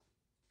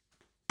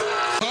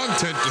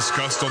Content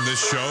discussed on this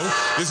show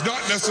is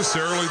not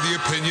necessarily the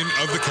opinion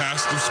of the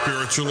cast of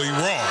Spiritually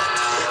Raw,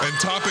 and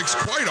topics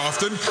quite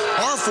often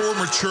are for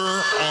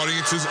mature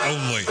audiences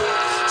only.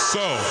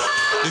 So,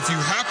 if you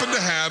happen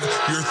to have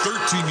your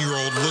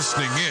 13-year-old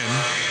listening in,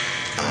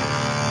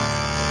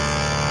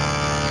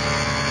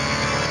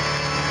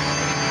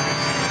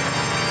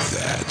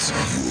 that's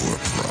your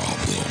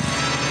problem.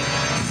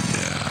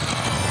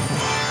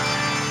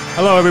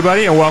 Hello,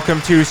 everybody, and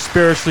welcome to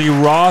Spiritually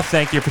Raw.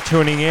 Thank you for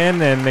tuning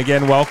in, and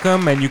again,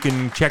 welcome. And you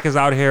can check us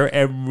out here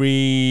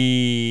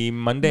every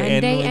Monday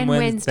and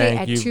Wednesday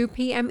at you. 2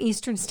 p.m.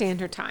 Eastern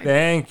Standard Time.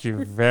 Thank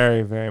you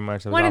very, very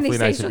much. That was One of awfully these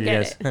nice days of you. you'll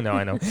Yes, get it.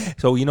 I know.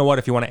 So you know what?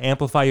 If you want to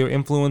amplify your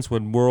influence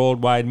with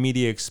worldwide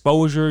media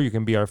exposure, you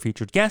can be our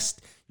featured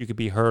guest. You could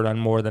be heard on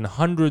more than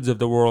hundreds of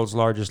the world's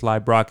largest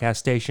live broadcast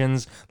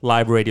stations,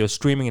 live radio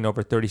streaming in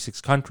over 36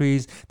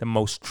 countries, the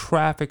most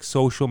trafficked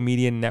social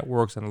media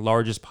networks, and the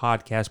largest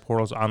podcast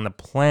portals on the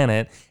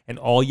planet. And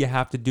all you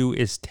have to do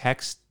is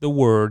text the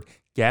word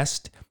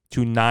guest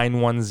to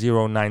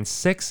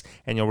 91096,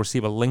 and you'll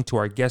receive a link to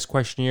our guest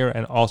questionnaire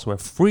and also a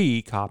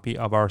free copy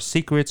of our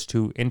Secrets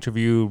to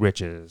Interview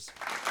Riches.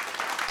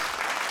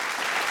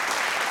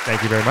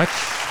 Thank you very much.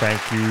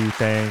 Thank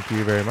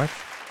you very much.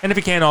 And if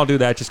you can't all do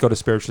that, just go to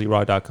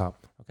spirituallyraw.com.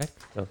 Okay?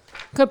 So,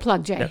 Good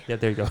plug, Jay. yeah,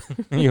 there you go.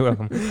 You're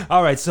welcome.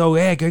 All right, so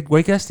yeah,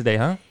 great guest today,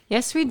 huh?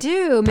 Yes, we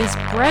do. Miss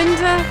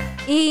Brenda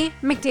E.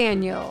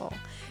 McDaniel.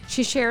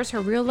 She shares her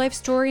real-life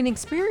story and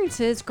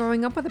experiences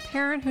growing up with a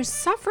parent who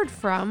suffered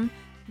from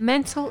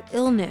mental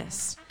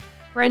illness.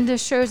 Brenda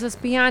shows us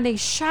beyond a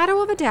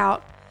shadow of a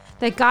doubt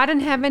that God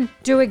and heaven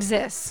do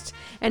exist,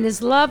 and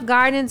His love,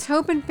 guidance,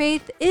 hope, and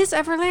faith is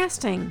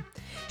everlasting.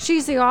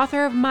 She's the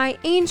author of My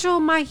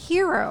Angel, My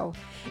Hero,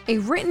 a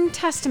written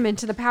testament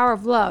to the power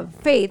of love,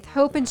 faith,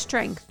 hope, and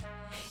strength.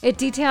 It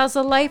details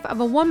the life of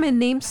a woman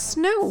named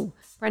Snow,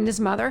 Brenda's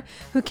mother,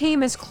 who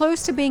came as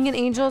close to being an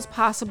angel as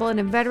possible, and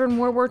a veteran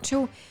World War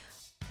II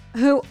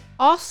who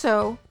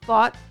also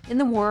fought in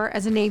the war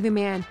as a Navy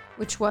man,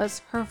 which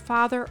was her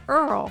father,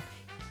 Earl.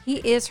 He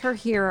is her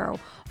hero.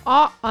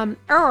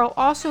 Earl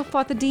also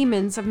fought the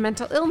demons of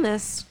mental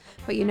illness,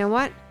 but you know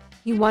what?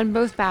 He won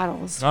both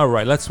battles. All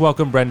right, let's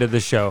welcome Brenda to the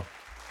show.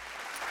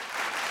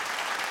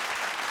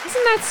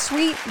 Isn't that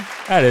sweet?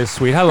 That is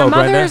sweet. Hello, Her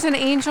mother Brenda. is an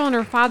angel and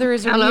her father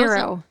is a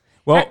hero.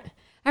 Well,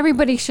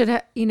 Everybody should,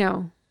 have a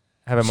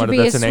should mother be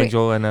that's as an sweet-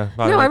 angel and a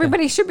father. no, like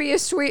everybody should be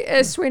as sweet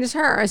as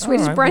her, as sweet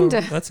All as right, Brenda.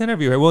 Well, let's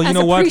interview her. Well, you As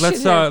know what?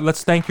 Let's appreciative.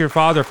 thank your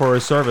father for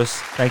his service.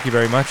 Thank you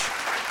very much,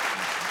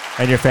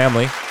 and your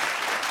family.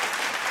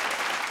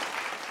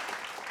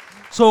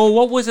 So,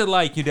 what was it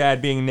like, your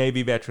dad being a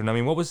Navy veteran? I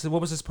mean, what was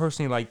his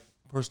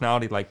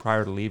personality like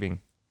prior to leaving?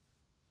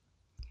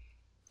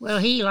 Well,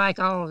 he, like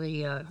all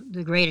the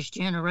greatest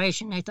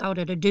generation, they thought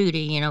it a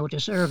duty, to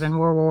serve in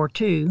World War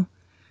II,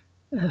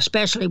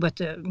 especially with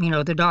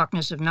the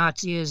darkness of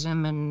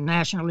Nazism and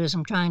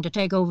nationalism trying to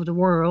take over the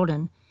world,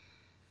 and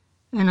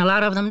a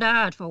lot of them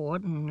died for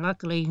it. And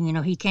luckily,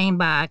 he came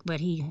back, but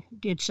he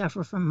did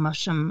suffer from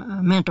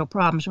some mental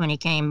problems when he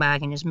came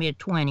back in his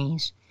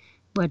mid-20s.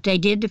 But they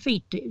did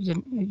defeat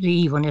the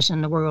evilness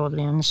in the world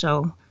then,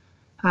 so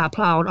I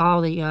applaud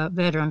all the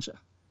veterans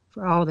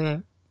for all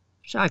their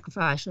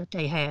sacrifice that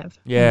they have.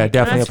 Yeah,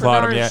 definitely That's for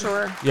applaud him. darn Yeah,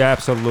 sure. yeah,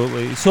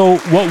 absolutely. So,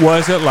 what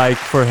was it like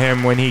for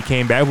him when he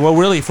came back? Well,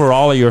 really, for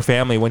all of your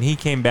family, when he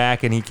came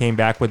back and he came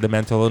back with the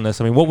mental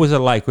illness. I mean, what was it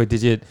like? Was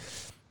it?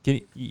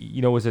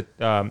 What was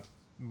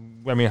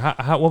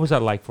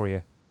that like for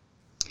you?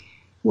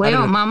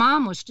 Well, my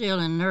mom was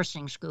still in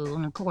nursing school,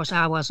 and of course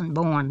I wasn't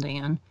born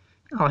then,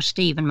 or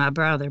Stephen, my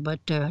brother, but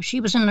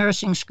she was in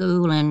nursing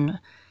school, and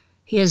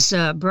his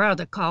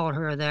brother called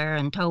her there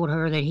and told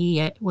her that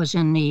he was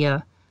in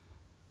the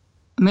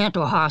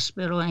mental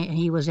hospital, and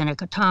he was in a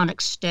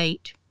catatonic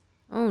state,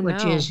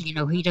 which is,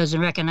 he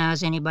doesn't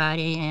recognize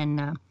anybody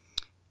and,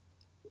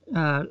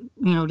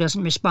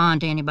 doesn't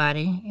respond to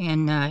anybody.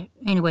 And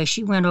anyway,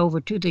 she went over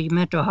to the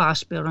mental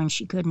hospital, and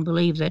she couldn't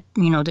believe that,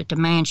 that the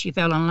man she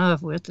fell in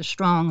love with, the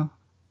strong,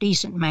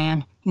 decent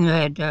man,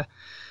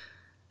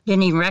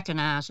 didn't even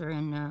recognize her.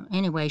 And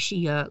anyway,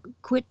 she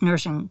quit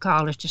nursing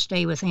college to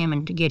stay with him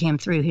and to get him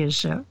through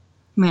his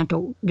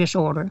mental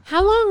disorder.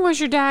 How long was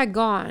your dad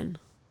gone?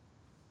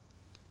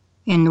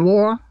 In the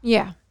war?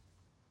 Yeah.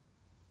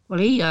 Well,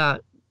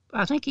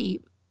 I think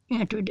he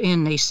entered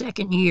in the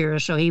second year,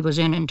 so he was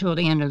in until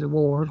the end of the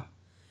war.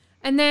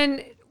 And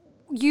then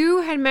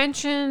you had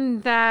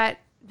mentioned that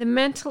the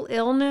mental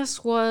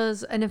illness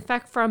was an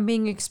effect from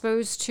being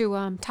exposed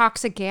to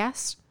toxic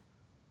gas.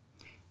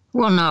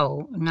 Well,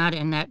 no, not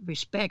in that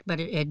respect, but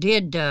it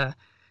did,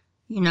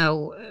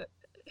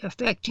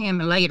 affect him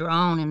later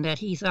on in that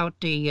he thought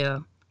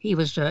he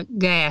was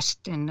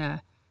gassed,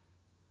 and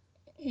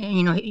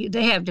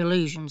they have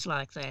delusions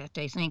like that.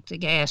 They think the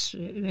gas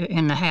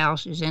in the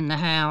house is in the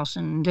house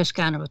and this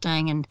kind of a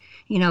thing. And,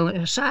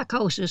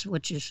 psychosis,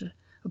 which is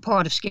a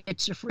part of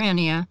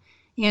schizophrenia,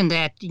 in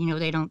that,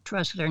 they don't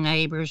trust their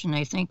neighbors and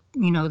they think,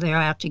 they're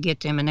out to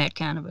get them and that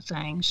kind of a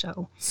thing.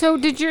 So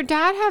did your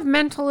dad have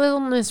mental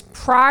illness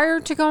prior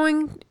to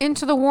going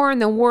into the war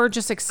and the war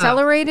just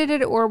accelerated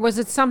it? Or was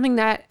it something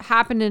that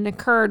happened and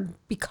occurred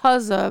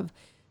because of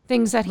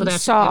things that he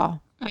saw?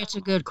 That's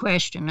a good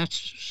question.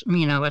 That's,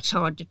 it's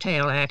hard to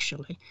tell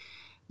actually.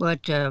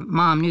 But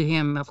Mom knew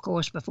him, of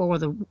course, before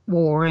the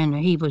war, and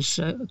he was,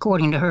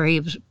 according to her,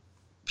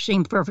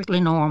 seemed perfectly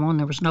normal and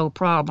there was no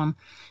problem.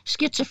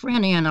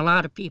 Schizophrenia in a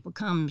lot of people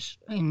comes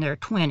in their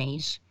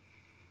 20s,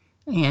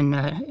 and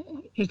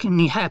it can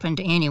happen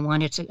to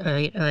anyone. It's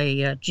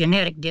a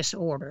genetic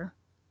disorder,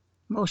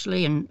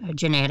 mostly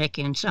genetic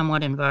and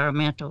somewhat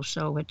environmental.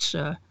 So it's,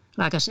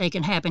 like I say, it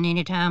can happen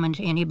anytime and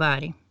to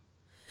anybody.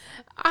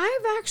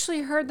 I've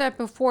actually heard that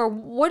before.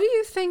 What do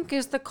you think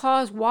is the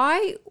cause?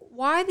 Why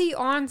the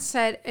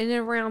onset in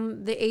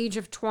around the age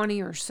of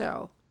 20 or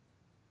so?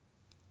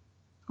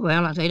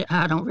 Well,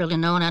 I don't really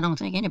know, and I don't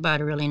think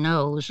anybody really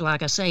knows.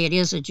 Like I say, it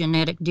is a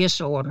genetic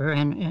disorder,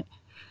 and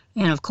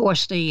of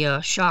course the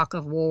shock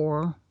of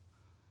war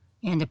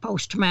and the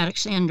post-traumatic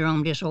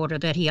syndrome disorder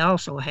that he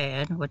also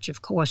had, which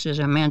of course is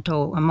a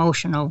mental,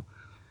 emotional,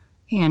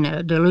 and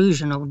a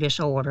delusional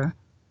disorder.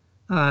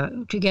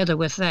 Together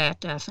with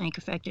that, I think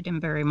affected him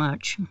very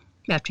much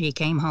after he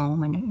came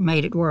home, and it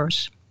made it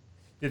worse.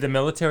 Did the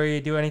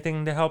military do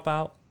anything to help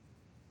out?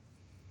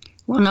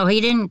 Well, no, he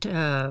didn't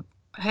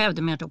have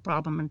the mental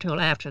problem until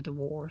after the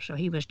war. So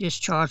he was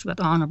discharged, but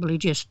honorably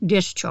just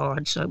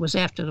discharged. So it was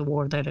after the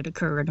war that it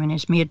occurred, in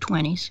his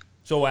mid-20s.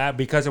 So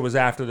because it was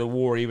after the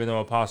war, even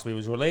though it possibly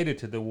was related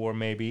to the war,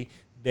 maybe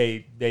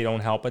they don't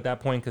help at that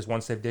point because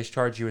once they've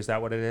discharged you, is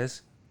that what it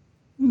is?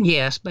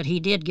 Yes, but he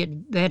did get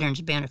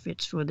veterans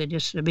benefits for the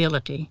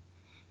disability.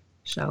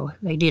 So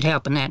they did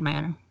help in that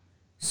manner.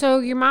 So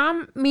your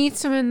mom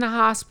meets him in the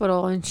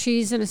hospital and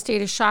she's in a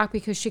state of shock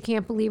because she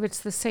can't believe it's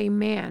the same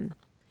man.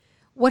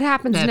 What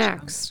happens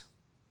next?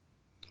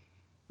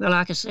 Well,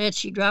 like I said,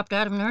 she dropped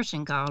out of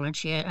nursing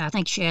college. I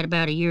think she had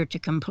about a year to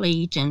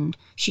complete, and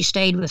she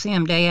stayed with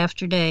him day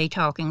after day,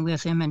 talking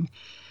with him. And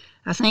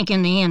I think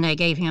in the end they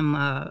gave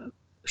him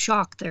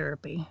shock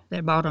therapy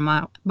that brought him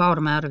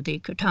out of the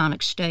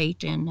catonic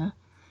state, and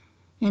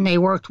they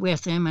worked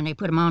with him and they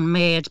put him on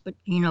meds. But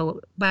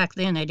back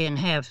then they didn't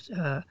have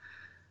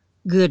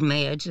good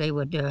meds. They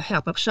would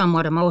help up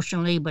somewhat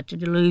emotionally, but the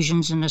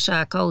delusions and the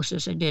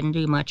psychosis, it didn't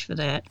do much for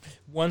that.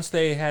 Once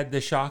they had the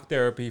shock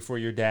therapy for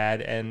your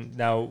dad, and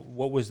now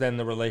what was then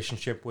the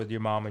relationship with your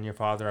mom and your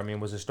father? I mean,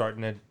 was it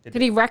starting to... Did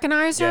he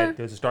recognize her?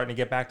 Was it starting to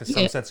get back to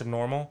some sense of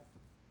normal?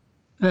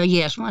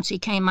 Yes, once he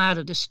came out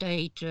of the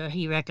state,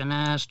 he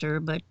recognized her,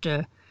 but,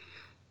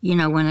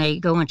 when they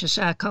go into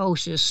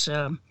psychosis...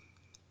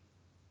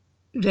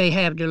 they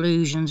have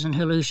delusions and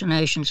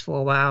hallucinations for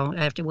a while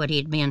after what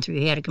he'd been through.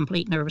 He had a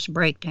complete nervous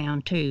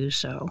breakdown, too,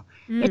 so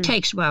it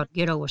takes a while to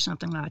get over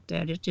something like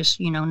that. It's just,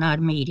 not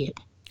immediate.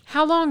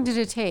 How long did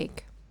it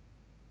take?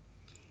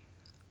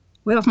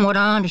 Well, from what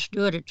I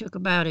understood, it took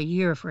about a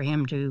year for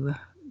him to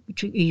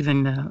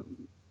even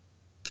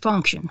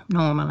function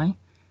normally.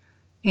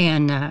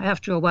 And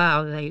after a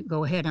while, they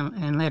go ahead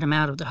and let him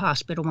out of the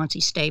hospital once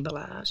he's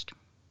stabilized.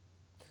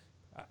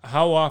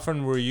 How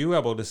often were you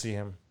able to see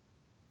him?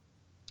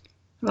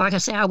 Like I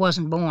say, I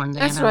wasn't born then.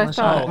 That's what I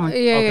thought.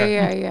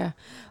 Yeah.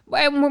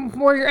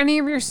 Were any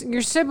of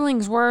your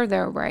siblings were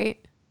there,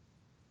 right?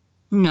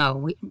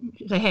 No,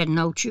 they had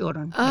no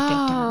children at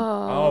that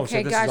time. Oh,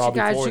 okay, so this is all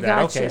before that.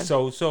 Okay,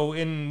 so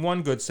in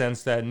one good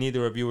sense that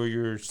neither of you or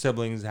your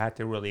siblings had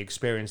to really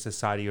experience this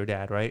side of your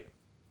dad, right?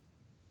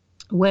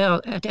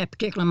 Well, at that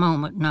particular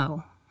moment,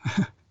 no.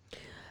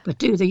 But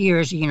through the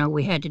years,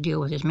 we had to deal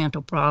with his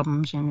mental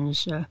problems, and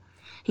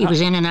he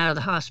was in and out of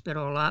the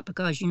hospital a lot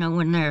because,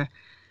 when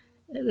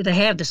they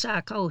have the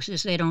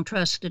psychosis, they don't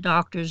trust the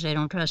doctors, they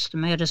don't trust the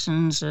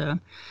medicines.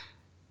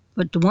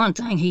 But the one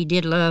thing he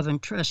did love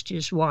and trust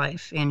his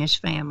wife and his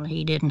family.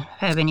 He didn't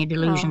have any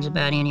delusions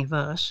about any of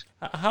us.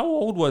 How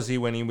old was he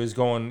when he was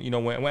going,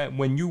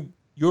 when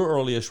your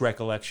earliest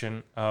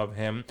recollection of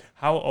him,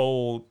 how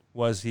old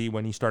was he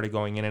when he started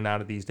going in and out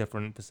of these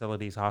different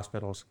facilities,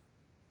 hospitals?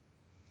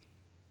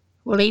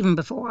 Well, even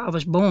before I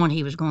was born,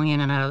 he was going in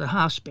and out of the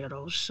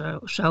hospitals.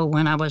 So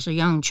when I was a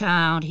young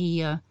child,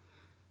 he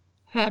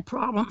had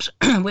problems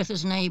with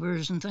his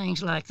neighbors and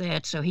things like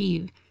that. So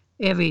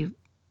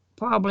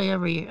probably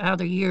every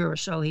other year or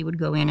so, he would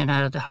go in and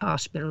out of the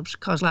hospitals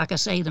because, like I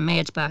say, the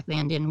meds back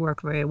then didn't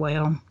work very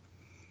well.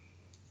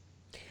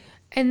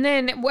 And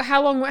then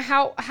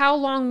how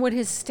long would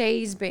his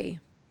stays be?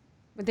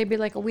 Would they be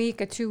like a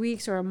week, 2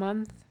 weeks, or a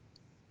month?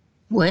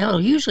 Well,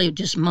 usually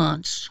just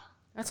months.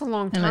 That's a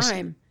long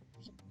time.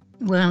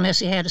 Unless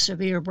he had a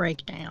severe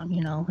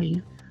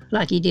breakdown,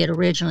 like he did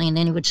originally, and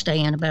then he would stay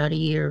in about a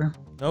year.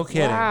 No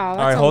kidding. Wow, all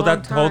right, hold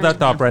that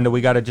thought, Brenda.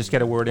 We got to just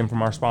get a word in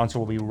from our sponsor.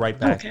 We'll be right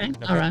back. Okay.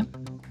 All right.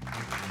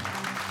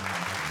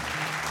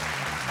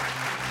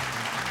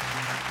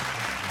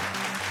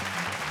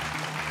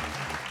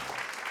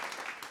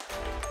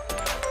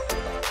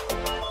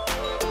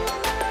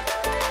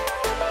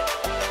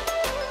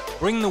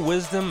 Bring the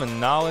wisdom and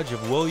knowledge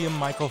of William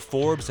Michael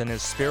Forbes and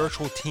his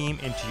spiritual team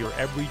into your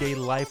everyday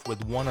life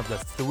with one of the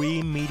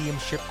 3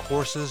 mediumship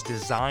courses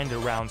designed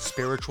around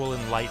spiritual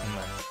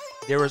enlightenment.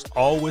 There is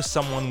always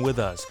someone with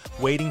us,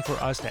 waiting for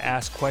us to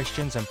ask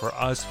questions and for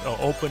us to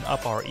open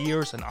up our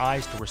ears and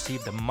eyes to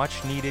receive the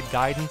much-needed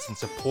guidance and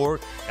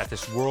support that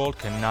this world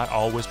cannot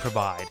always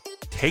provide.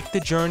 Take the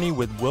journey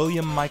with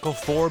William Michael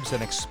Forbes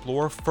and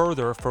explore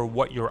further, for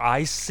what your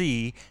eyes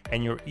see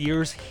and your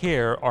ears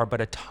hear are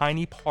but a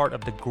tiny part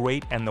of the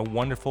great and the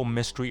wonderful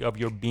mystery of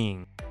your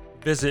being.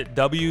 Visit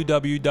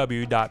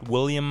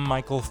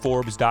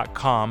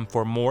www.williammichaelforbes.com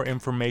for more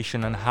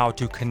information on how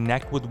to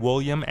connect with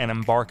William and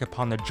embark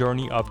upon the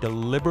journey of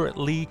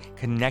deliberately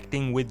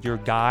connecting with your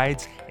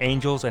guides,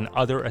 angels, and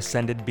other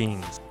ascended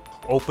beings.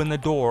 Open the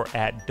door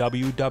at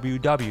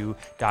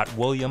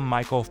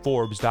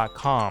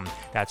www.williammichaelforbes.com.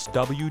 That's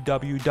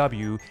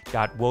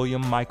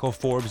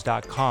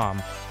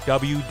www.williammichaelforbes.com.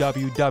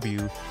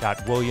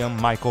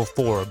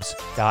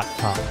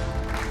 www.williammichaelforbes.com.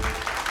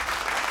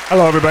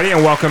 Hello, everybody,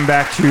 and welcome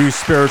back to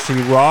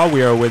Spiritually Raw.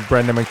 We are with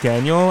Brenda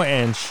McDaniel,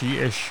 and she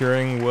is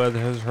sharing with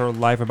us her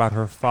life about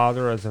her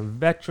father as a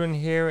veteran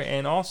here.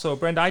 And also,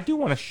 Brenda, I do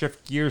want to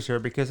shift gears here,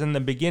 because in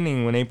the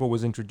beginning, when April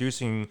was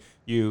introducing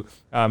you,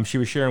 she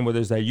was sharing with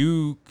us that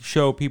you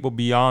show people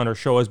beyond, or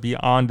show us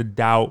beyond the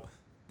doubt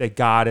that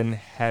God in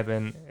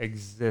heaven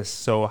exists.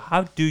 So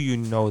how do you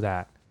know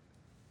that?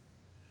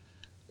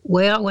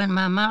 Well, when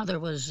my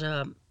mother was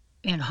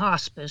in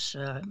hospice,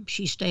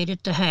 she stayed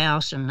at the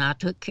house, and I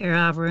took care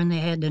of her, and they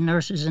had the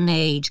nurses and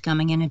aides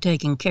coming in and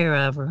taking care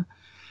of her.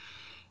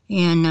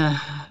 And I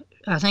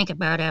think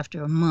about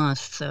after a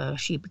month,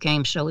 she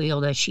became so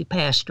ill that she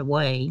passed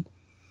away.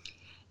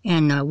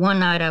 And one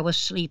night I was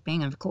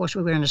sleeping, and of course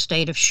we were in a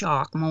state of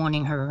shock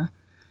mourning her.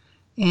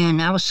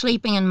 And I was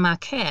sleeping, and my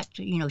cat,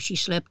 she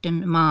slept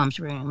in Mom's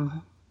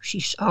room.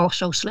 She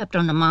also slept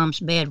on the Mom's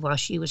bed while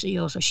she was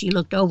ill, so she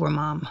looked over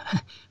Mom,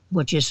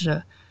 which is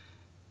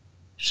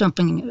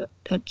something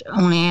that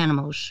only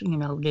animals,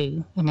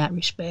 do in that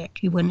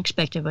respect. You wouldn't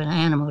expect of an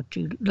animal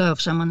to love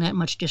someone that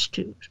much, just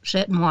to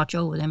sit and watch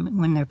over them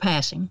when they're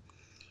passing.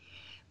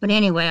 But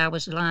anyway, I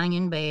was lying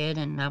in bed,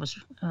 and I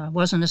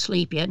wasn't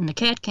asleep yet, and the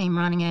cat came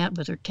running out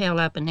with her tail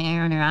up in the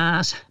air and her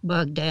eyes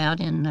bugged out,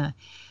 and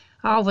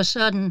all of a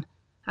sudden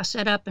I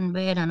sat up in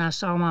bed and I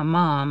saw my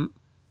mom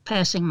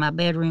passing my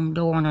bedroom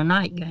door in her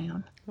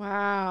nightgown.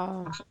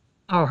 Wow.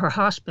 Or her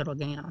hospital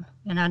gown.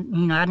 And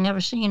I'd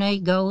never seen a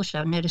ghost.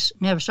 I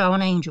never saw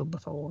an angel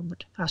before,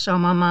 but I saw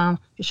my mom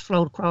just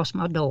float across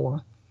my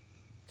door.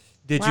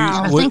 Did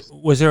Wow. you?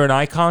 Was there an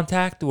eye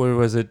contact, or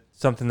was it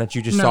something that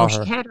you just saw her?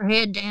 No, she had her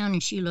head down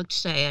and she looked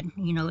sad.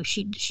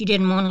 She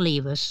didn't want to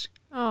leave us,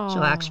 so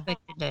I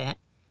expected that.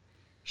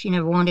 She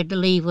never wanted to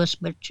leave us,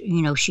 but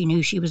she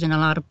knew she was in a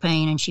lot of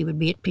pain, and she would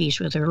be at peace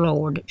with her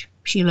Lord.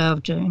 She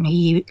loved her, and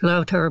He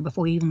loved her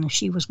before even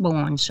she was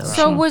born.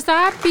 So was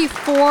that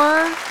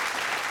before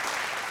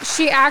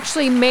she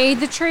actually made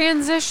the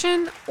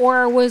transition,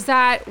 or was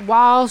that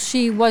while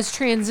she was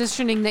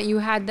transitioning that you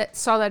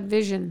saw that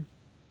vision?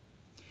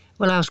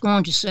 Well, I was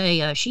going to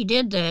say she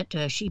did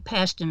that. She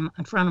passed in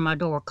front of my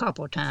door a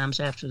couple of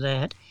times after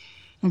that,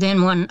 and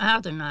then one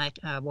other night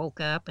I woke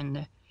up,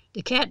 and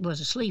the cat was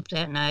asleep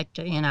that night,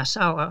 and I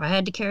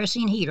had the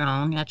kerosene heater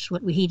on. That's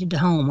what we heated the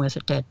home with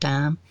at that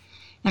time.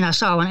 And I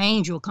saw an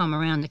angel come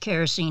around the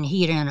kerosene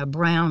heater in a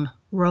brown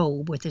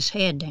robe with his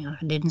head down.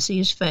 I didn't see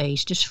his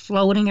face, just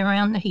floating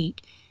around the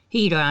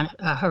heater.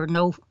 I heard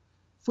no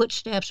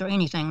footsteps or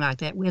anything like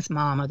that with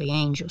Mom or the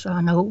angel, so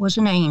I know it was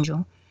an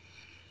angel.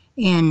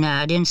 And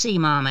I didn't see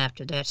Mom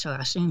after that, so I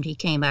assumed he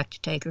came back to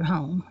take her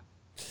home.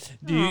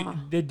 Do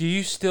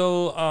you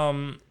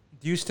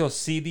still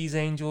see these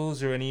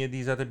angels or any of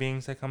these other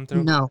beings that come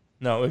through? No.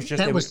 No, it's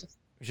just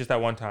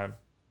that one time.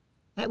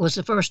 That was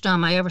the first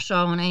time I ever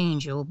saw an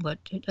angel, but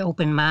it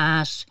opened my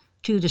eyes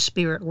to the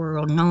spirit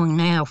world, knowing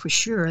now for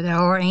sure there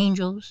are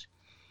angels,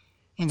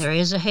 and there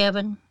is a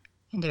heaven,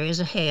 and there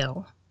is a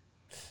hell.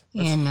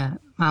 And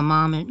my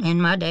mom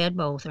and my dad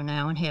both are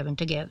now in heaven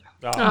together.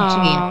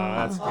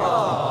 That's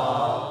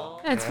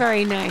good. That's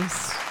very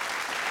nice.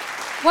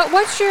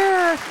 What's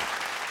your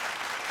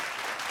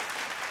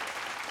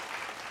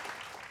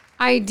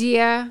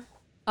idea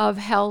of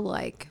hell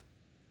like?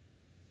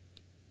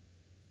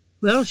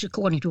 Well, it's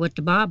according to what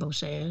the Bible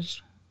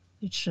says.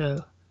 It's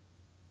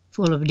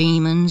full of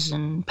demons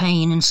and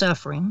pain and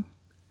suffering.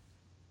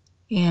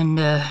 And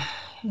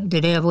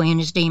the devil and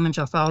his demons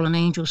are fallen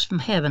angels from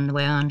heaven, the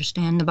way I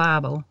understand the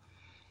Bible.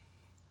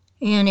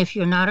 And if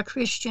you're not a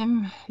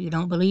Christian, you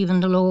don't believe in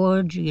the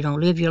Lord, you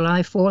don't live your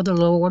life for the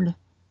Lord,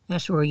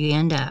 that's where you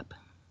end up.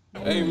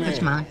 Amen.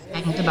 That's my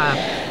understanding of the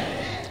Bible.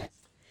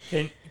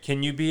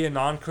 Can you be a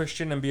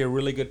non-Christian and be a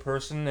really good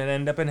person and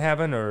end up in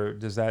heaven, or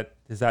does that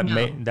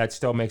No. That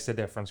still makes a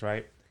difference,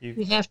 right?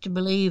 You have to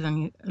believe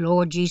in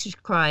Lord Jesus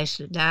Christ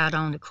that died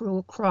on the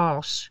cruel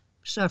cross,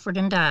 suffered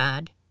and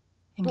died,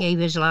 and gave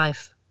his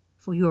life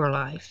for your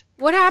life.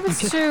 What happens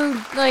to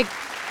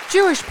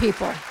Jewish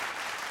people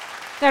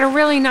that are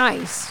really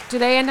nice? Do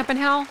they end up in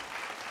hell?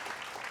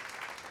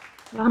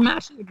 Well, I'm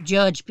not here to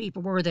judge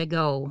people where they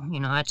go.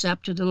 It's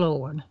up to the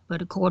Lord.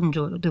 But according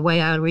to the way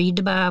I read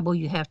the Bible,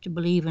 you have to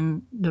believe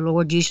in the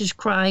Lord Jesus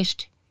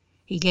Christ.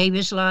 He gave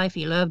his life.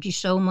 He loved you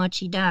so much,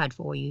 he died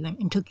for you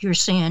and took your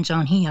sins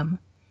on him.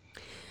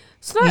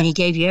 And he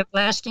gave you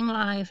everlasting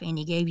life, and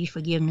he gave you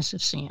forgiveness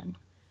of sin.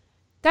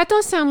 That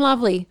does sound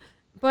lovely.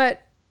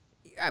 But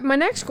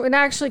it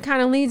actually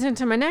kind of leads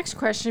into my next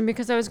question,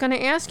 because I was going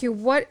to ask you,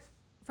 what,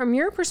 from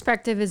your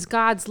perspective, is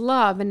God's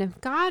love? And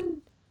if God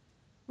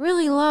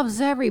really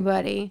loves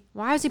everybody,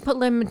 why has he put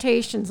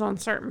limitations on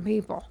certain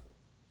people?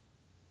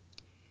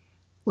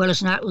 Well,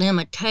 it's not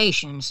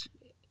limitations.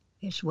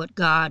 It's what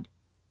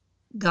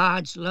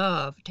God's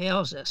love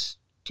tells us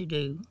to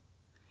do.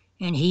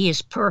 And he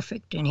is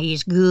perfect, and he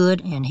is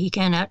good, and he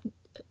cannot,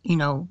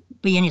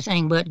 be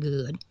anything but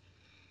good.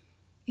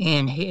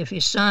 And if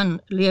his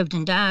son lived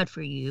and died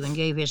for you and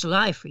gave his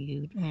life for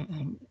you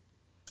and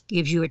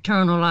gives you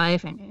eternal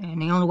life, and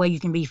the only way you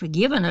can be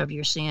forgiven of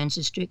your sins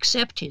is to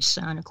accept his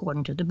son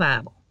according to the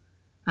Bible.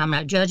 I'm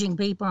not judging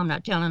people. I'm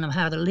not telling them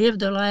how to live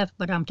their life,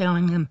 but I'm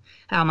telling them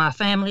how my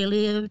family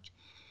lived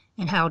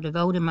and how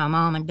devoted my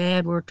mom and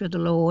dad were to the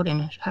Lord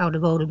and how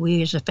devoted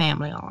we as a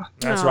family are.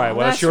 That's right.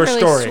 Well, it's your really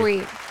story.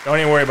 Sweet. Don't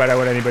even worry about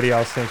what anybody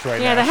else thinks right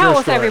now. Yeah, the It's hell your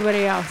with story.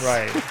 everybody else.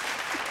 Right.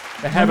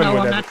 The heaven No,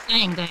 with I'm everybody. not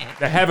saying that.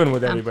 The heaven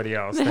with everybody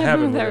else. The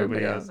heaven with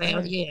everybody else.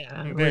 Well,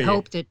 yeah. There We you-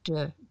 hope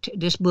that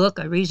this book,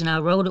 the reason I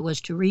wrote it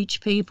was to reach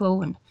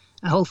people, and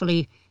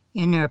hopefully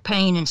in their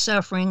pain and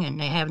suffering, and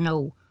they have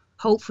no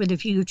hope for the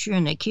future,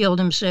 and they kill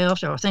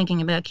themselves or are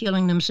thinking about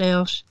killing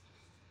themselves.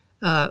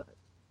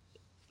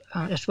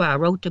 That's why I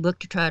wrote the book,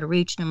 to try to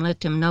reach them, let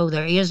them know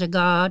there is a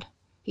God.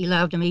 He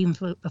loved them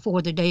even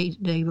before the day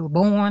they were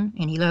born,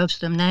 and he loves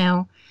them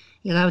now.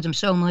 He loved them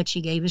so much,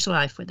 he gave his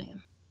life for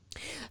them.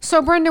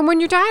 So, Brendan,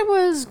 when your dad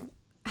was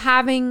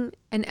having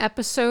an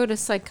episode, a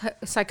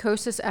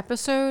psychosis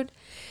episode,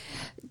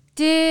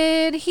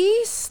 did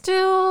he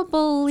still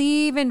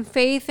believe in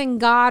faith in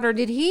God, or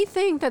did he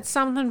think that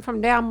something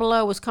from down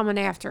below was coming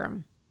after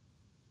him?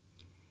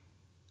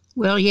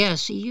 Well,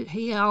 yes,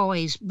 he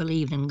always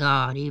believed in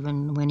God,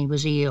 even when he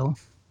was ill.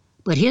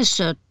 But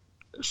his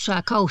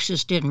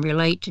psychosis didn't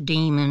relate to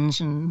demons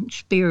and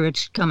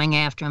spirits coming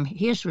after him.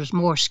 His was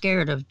more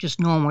scared of just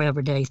normal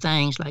everyday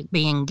things, like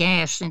being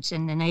gassed. Since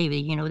in the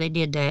Navy, they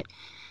did that.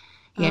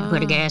 He had to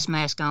put a gas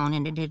mask on,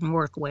 and it didn't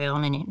work well,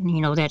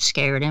 and that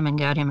scared him and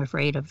got him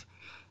afraid of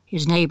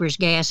his neighbors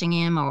gassing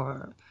him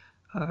or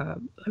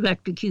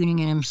electrocuting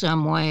him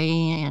some way.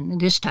 And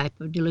this type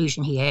of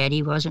delusion he had,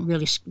 he wasn't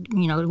really,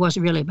 it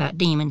wasn't really about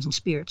demons and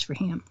spirits for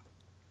him.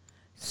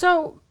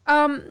 So,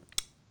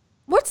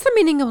 what's the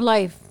meaning of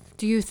life,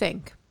 do you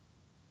think?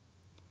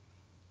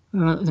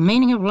 The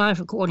meaning of life,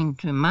 according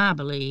to my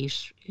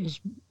beliefs, is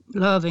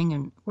loving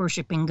and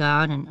worshiping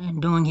God and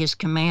doing his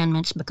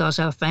commandments, because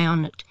I've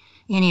found that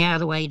any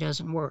other way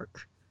doesn't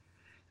work.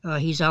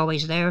 He's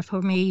always there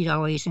for me. He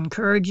always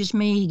encourages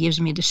me. He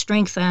gives me the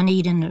strength I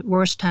need in the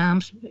worst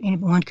times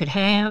anyone could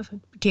have,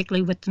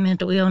 particularly with the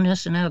mental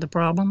illness and other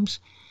problems.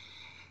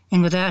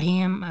 And without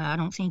him, I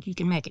don't think you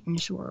can make it in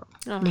this world.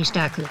 At least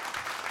I could.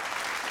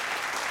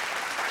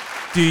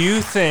 Do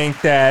you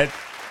think that,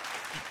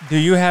 do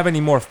you have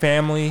any more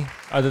family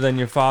other than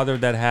your father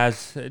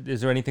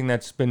is there anything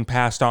that's been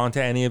passed on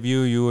to any of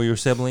you or your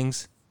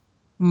siblings?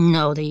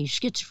 No, the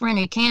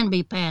schizophrenia can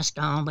be passed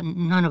on, but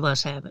none of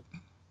us have it.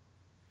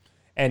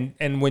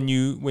 And when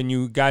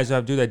you guys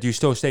do that, do you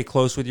still stay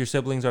close with your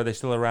siblings? Are they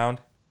still around?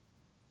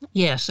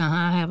 Yes,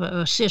 I have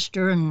a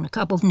sister and a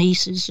couple of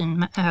nieces,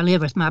 and I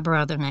live with my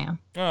brother now.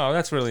 Oh,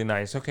 that's really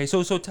nice. Okay,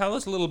 so tell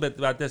us a little bit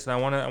about this, and I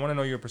want to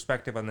know your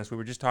perspective on this. We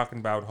were just talking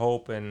about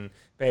hope and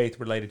faith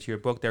related to your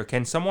book there.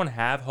 Can someone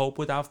have hope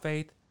without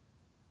faith?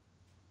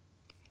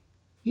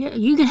 Yeah,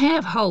 you can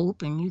have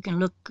hope, and you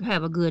can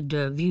have a good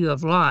view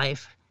of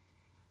life.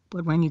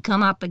 But when you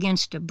come up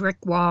against a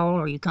brick wall,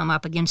 or you come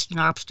up against an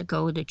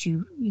obstacle that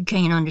you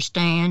can't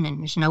understand,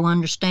 and there's no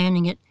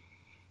understanding it,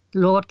 the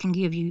Lord can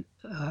give you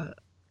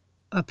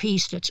a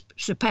peace that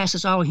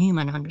surpasses all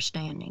human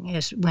understanding.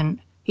 As when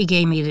he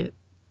gave me the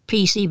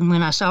peace, even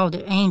when I saw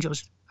the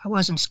angels, I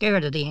wasn't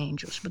scared of the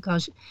angels,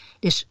 because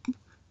this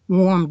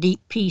warm, deep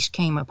peace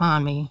came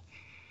upon me,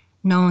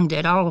 knowing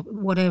that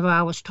whatever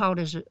I was taught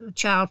as a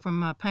child from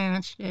my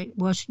parents, it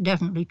was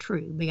definitely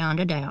true, beyond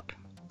a doubt.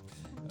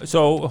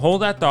 So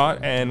hold that thought,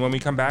 and when we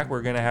come back,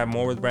 we're going to have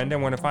more with Brenda.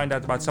 We're going to find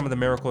out about some of the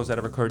miracles that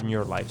have occurred in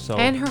your life.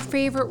 And her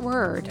favorite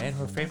word. And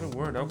her favorite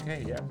word.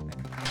 Okay, yeah.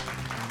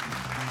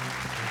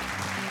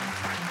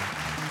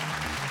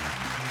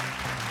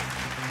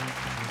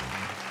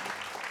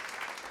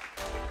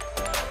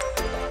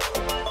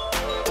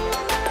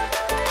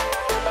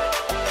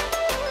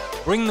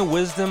 Bring the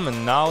wisdom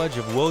and knowledge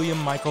of William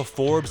Michael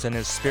Forbes and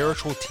his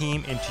spiritual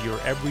team into your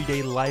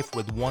everyday life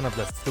with one of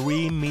the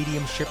 3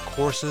 mediumship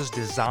courses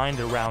designed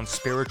around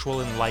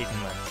spiritual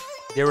enlightenment.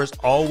 There is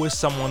always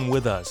someone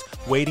with us,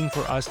 waiting for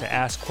us to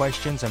ask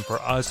questions and for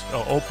us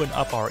to open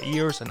up our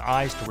ears and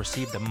eyes to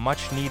receive the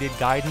much-needed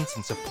guidance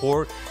and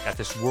support that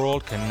this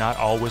world cannot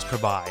always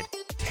provide.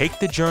 Take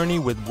the journey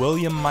with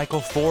William Michael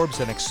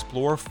Forbes and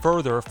explore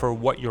further, for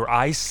what your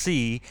eyes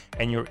see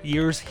and your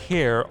ears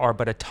hear are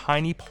but a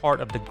tiny part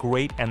of the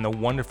great and the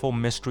wonderful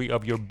mystery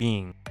of your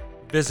being.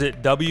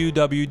 Visit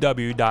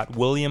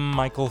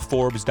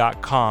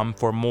www.williammichaelforbes.com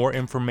for more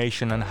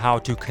information on how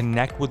to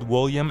connect with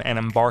William and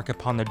embark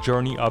upon the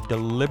journey of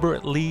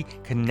deliberately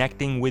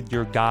connecting with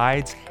your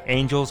guides,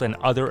 angels, and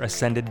other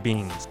ascended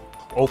beings.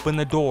 Open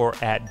the door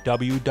at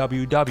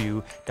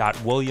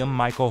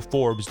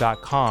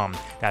www.williammichaelforbes.com.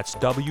 That's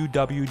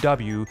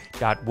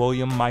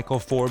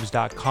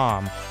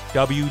www.williammichaelforbes.com.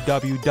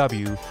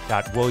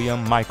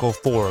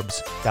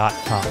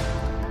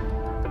 www.williammichaelforbes.com.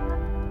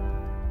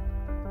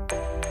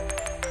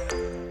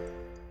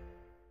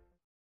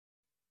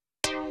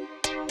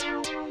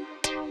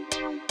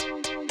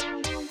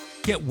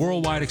 Get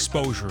worldwide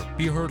exposure.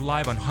 Be heard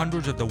live on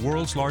hundreds of the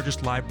world's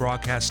largest live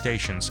broadcast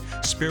stations.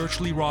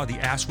 Spiritually Raw, the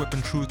ass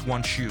whipping truth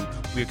wants you.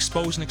 We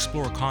expose and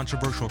explore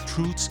controversial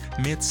truths,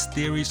 myths,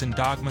 theories, and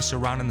dogmas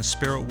surrounding the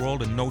spirit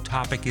world, and no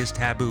topic is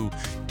taboo.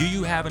 Do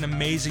you have an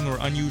amazing or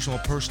unusual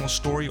personal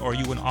story? Are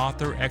you an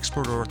author,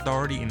 expert, or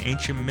authority in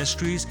ancient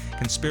mysteries,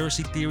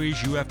 conspiracy theories,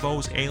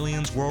 UFOs,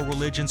 aliens, world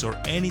religions, or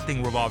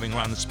anything revolving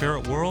around the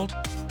spirit world?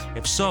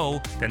 If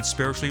so, then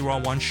Spiritually Raw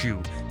wants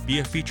you. Be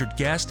a featured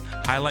guest,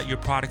 highlight your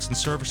products and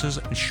services,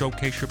 and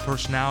showcase your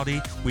personality.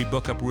 We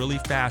book up really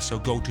fast, so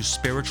go to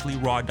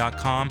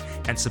spirituallyraw.com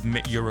and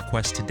submit your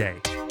request today.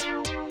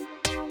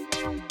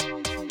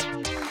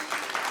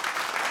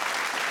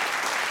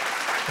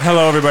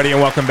 Hello, everybody,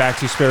 and welcome back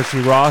to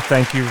Spiritually Raw.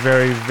 Thank you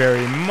very,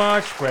 very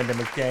much. Brenda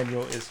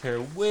McDaniel is here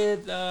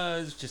with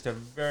us. Just a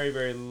very,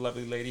 very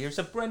lovely lady here.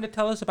 So, Brenda,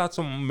 tell us about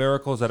some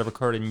miracles that have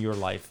occurred in your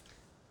life.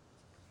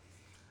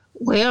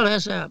 Well,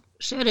 as I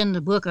said in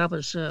the book, I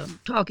was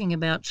talking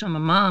about some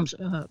of Mom's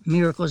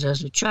miracles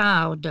as a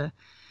child.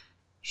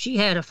 She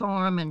had a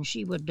farm, and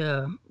she would,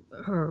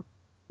 her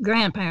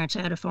grandparents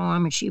had a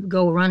farm, and she would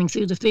go running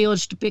through the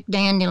fields to pick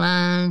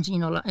dandelions, you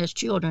know, as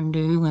children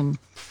do. And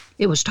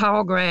it was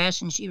tall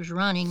grass, and she was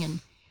running, and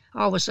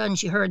all of a sudden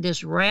she heard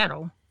this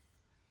rattle.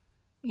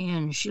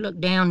 And she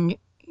looked down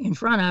in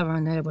front of her,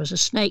 and there was a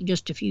snake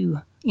just a few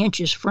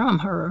inches from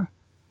her.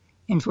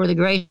 And for the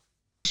grace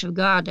of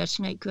God, that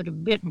snake could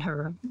have bitten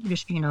her,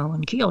 just, you know,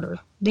 and killed her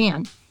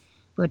then.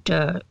 But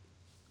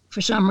for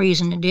some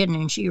reason it didn't,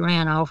 and she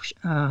ran off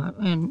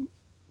and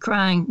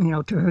crying, you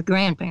know, to her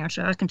grandparents.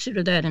 So I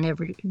consider that an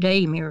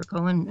everyday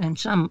miracle, and in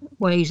some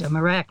ways a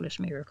miraculous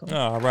miracle.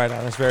 Oh, right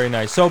on. That's very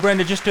nice. So,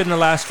 Brenda, just in the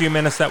last few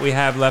minutes that we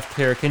have left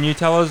here, can you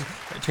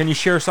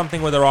share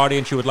something with our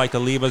audience you would like to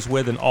leave us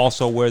with, and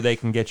also where they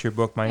can get your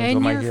book, My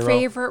Angel, My Hero? And your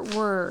favorite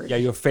word. Yeah,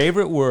 your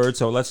favorite word.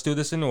 So let's do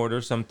this in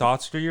order. Some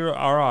thoughts to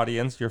our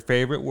audience, your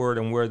favorite word,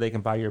 and where they can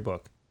buy your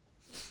book.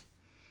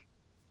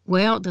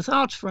 Well, the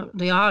thoughts from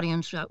the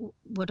audience,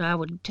 what I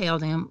would tell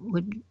them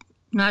would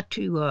not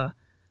to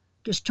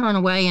just turn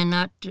away and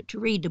not to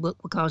read the book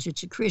because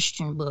it's a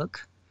Christian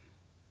book,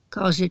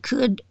 because it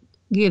could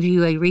give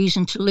you a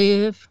reason to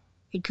live.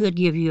 It could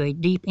give you a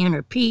deep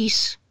inner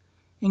peace,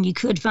 and you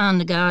could find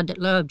the God that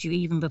loved you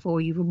even before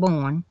you were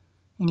born,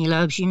 and he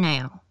loves you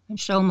now, and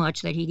so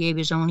much that he gave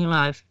his only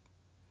life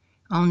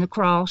on the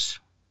cross.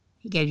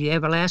 He gave you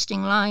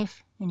everlasting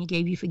life, and he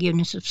gave you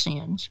forgiveness of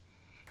sins.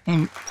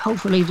 And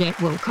hopefully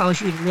that will cause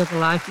you to live a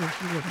life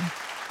worth living.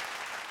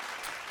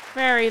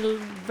 Very,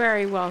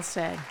 very well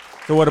said.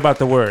 So what about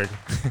the word?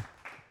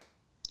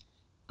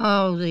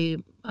 I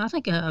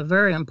think a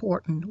very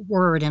important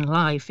word in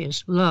life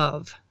is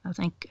love. I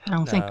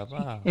don't think,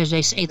 as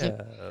they say,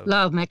 that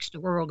love makes the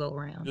world go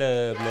around.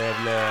 Love,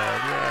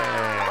 yeah.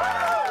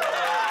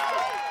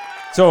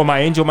 So,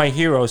 My Angel, My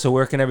Hero. So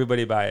where can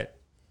everybody buy it?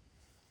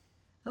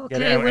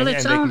 Okay, well,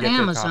 it's on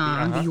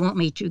Amazon. Do you want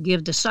me to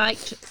give the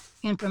site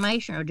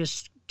information or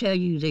just tell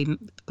you the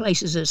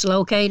places it's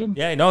located?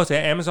 Yeah, no,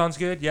 Amazon's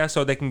good. Yeah,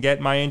 so they can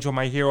get My Angel,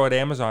 My Hero at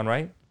Amazon,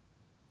 right?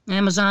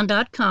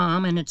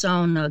 Amazon.com, and it's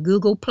on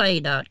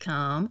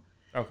GooglePlay.com.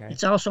 Okay.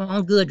 It's also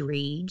on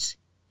Goodreads.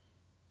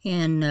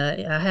 And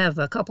I have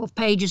a couple of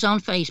pages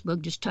on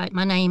Facebook. Just type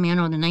my name in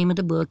or the name of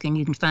the book, and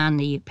you can find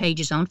the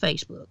pages on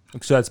Facebook.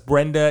 So that's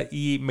Brenda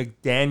E.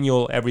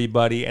 McDaniel,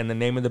 everybody. And the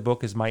name of the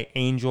book is My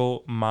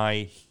Angel,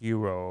 My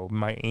Hero.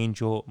 My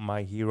Angel,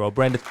 My Hero.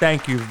 Brenda,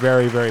 thank you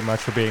very, very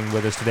much for being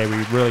with us today.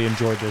 We really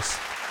enjoyed this.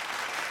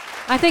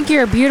 I think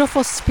you're a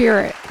beautiful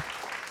spirit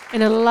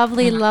and a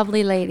lovely,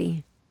 lovely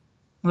lady.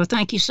 Well,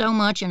 thank you so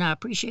much, and I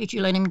appreciate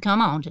you letting me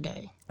come on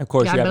today. Of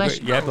course. God bless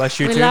you. Yeah,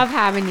 bless you too. We love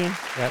having you.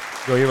 Yep.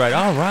 Go, you're right.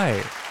 All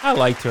right. I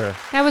liked her.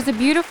 That was a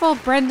beautiful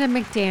Brenda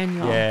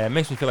McDaniel. Yeah, it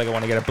makes me feel like I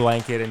want to get a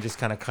blanket and just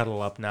kind of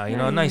cuddle up now. You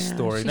know, nice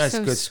story. She's nice,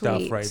 so good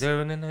sweet. stuff right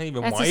there. And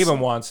even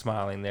Juan's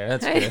smiling there.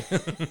 That's good.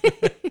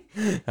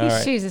 All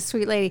right. She's a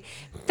sweet lady.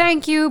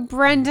 Thank you,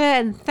 Brenda,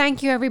 and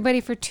thank you,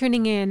 everybody, for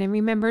tuning in. And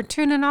remember,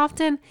 tune in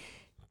often,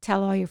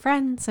 tell all your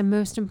friends, and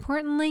most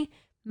importantly,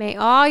 May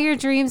all your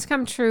dreams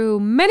come true.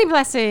 Many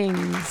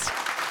blessings.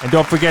 And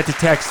don't forget to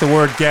text the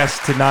word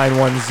guest to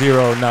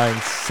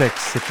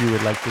 91096 if you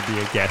would like to be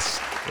a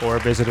guest, or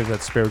visit us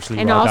at spirituallyraw.com.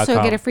 And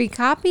also get a free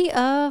copy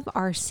of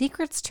our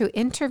Secrets to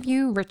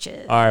Interview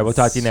Riches. All right, we'll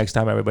talk to you next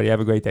time, everybody.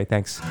 Have a great day.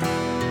 Thanks.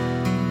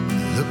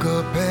 Look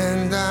up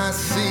and I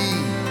see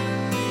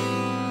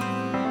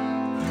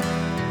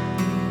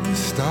the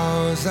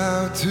stars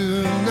out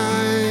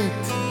tonight.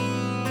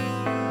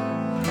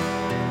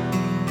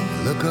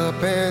 Look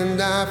up and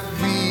I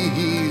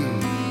feel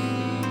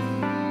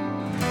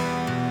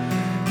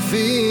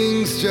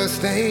things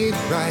just ain't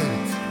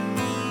right.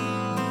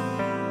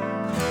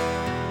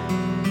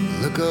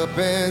 Look up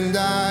and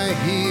I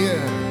hear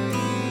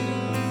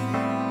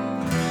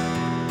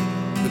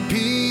the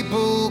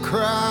people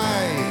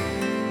cry.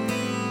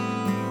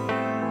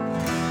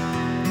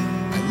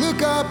 I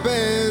look up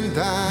and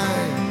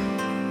I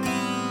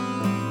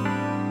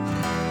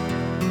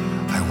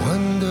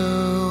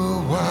wonder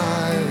why.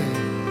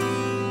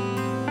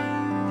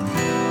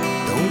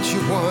 Don't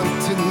you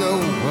want to know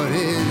what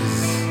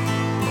is?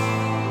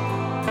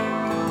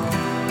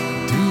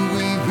 Do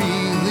we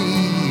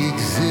really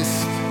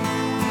exist?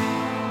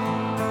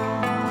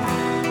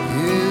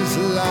 Is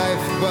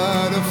life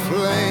but a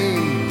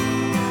flame?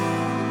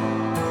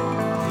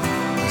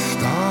 A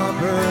star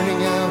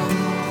burning out,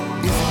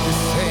 is it the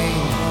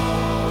same?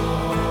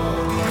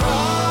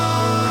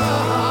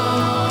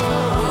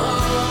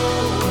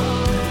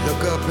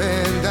 Look up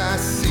and I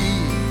see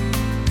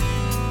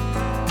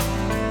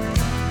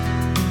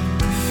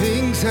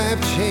things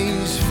have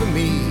changed for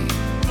me.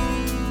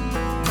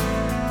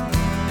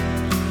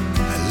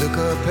 I look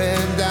up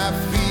and I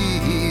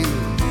feel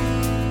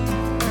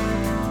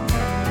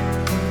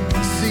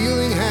the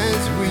ceiling has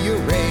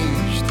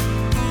rearranged.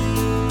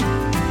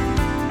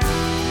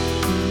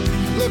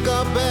 Look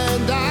up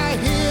and I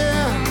hear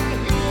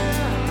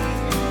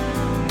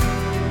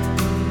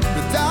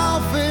the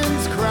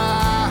dolphins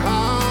cry.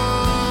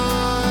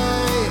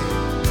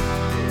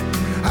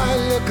 I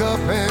look up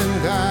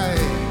and I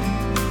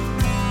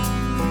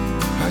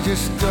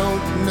just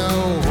don't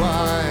know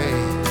why.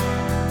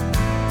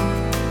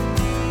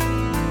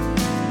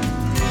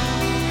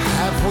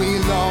 Have we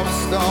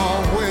lost our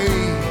way?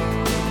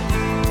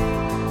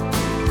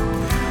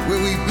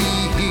 Will we be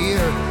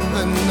here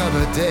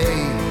another day?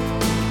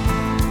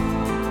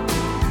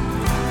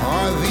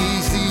 Are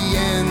these the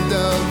end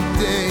of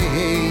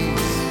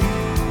days?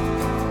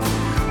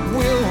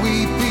 Will we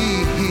be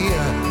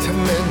here to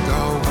mend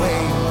our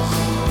ways?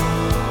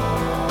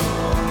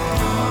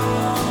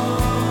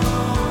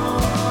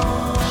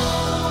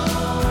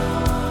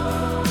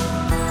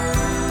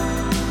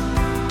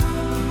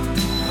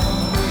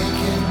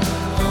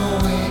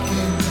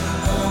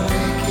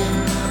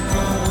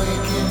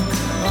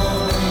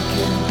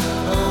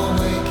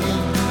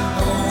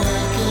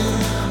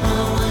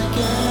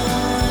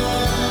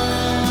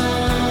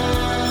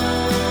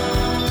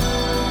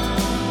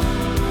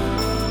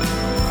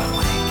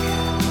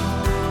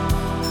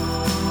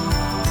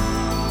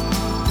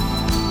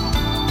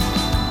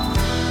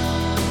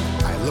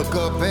 Look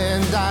up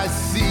and I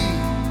see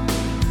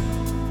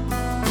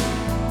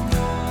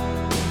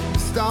the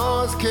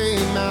stars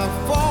came out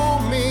for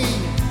me.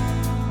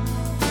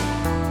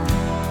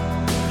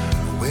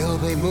 Will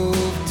they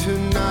move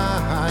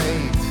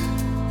tonight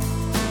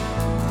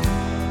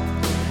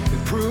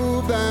and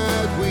prove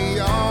that we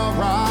are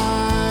right?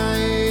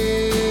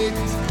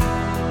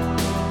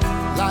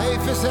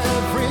 Life is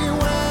everywhere.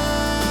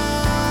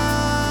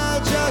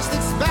 Just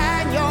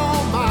expand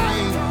your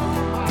mind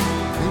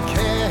and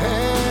care.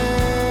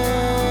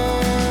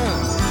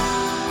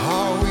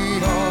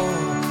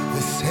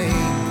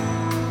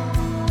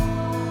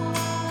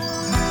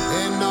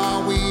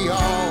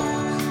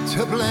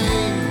 To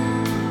blame.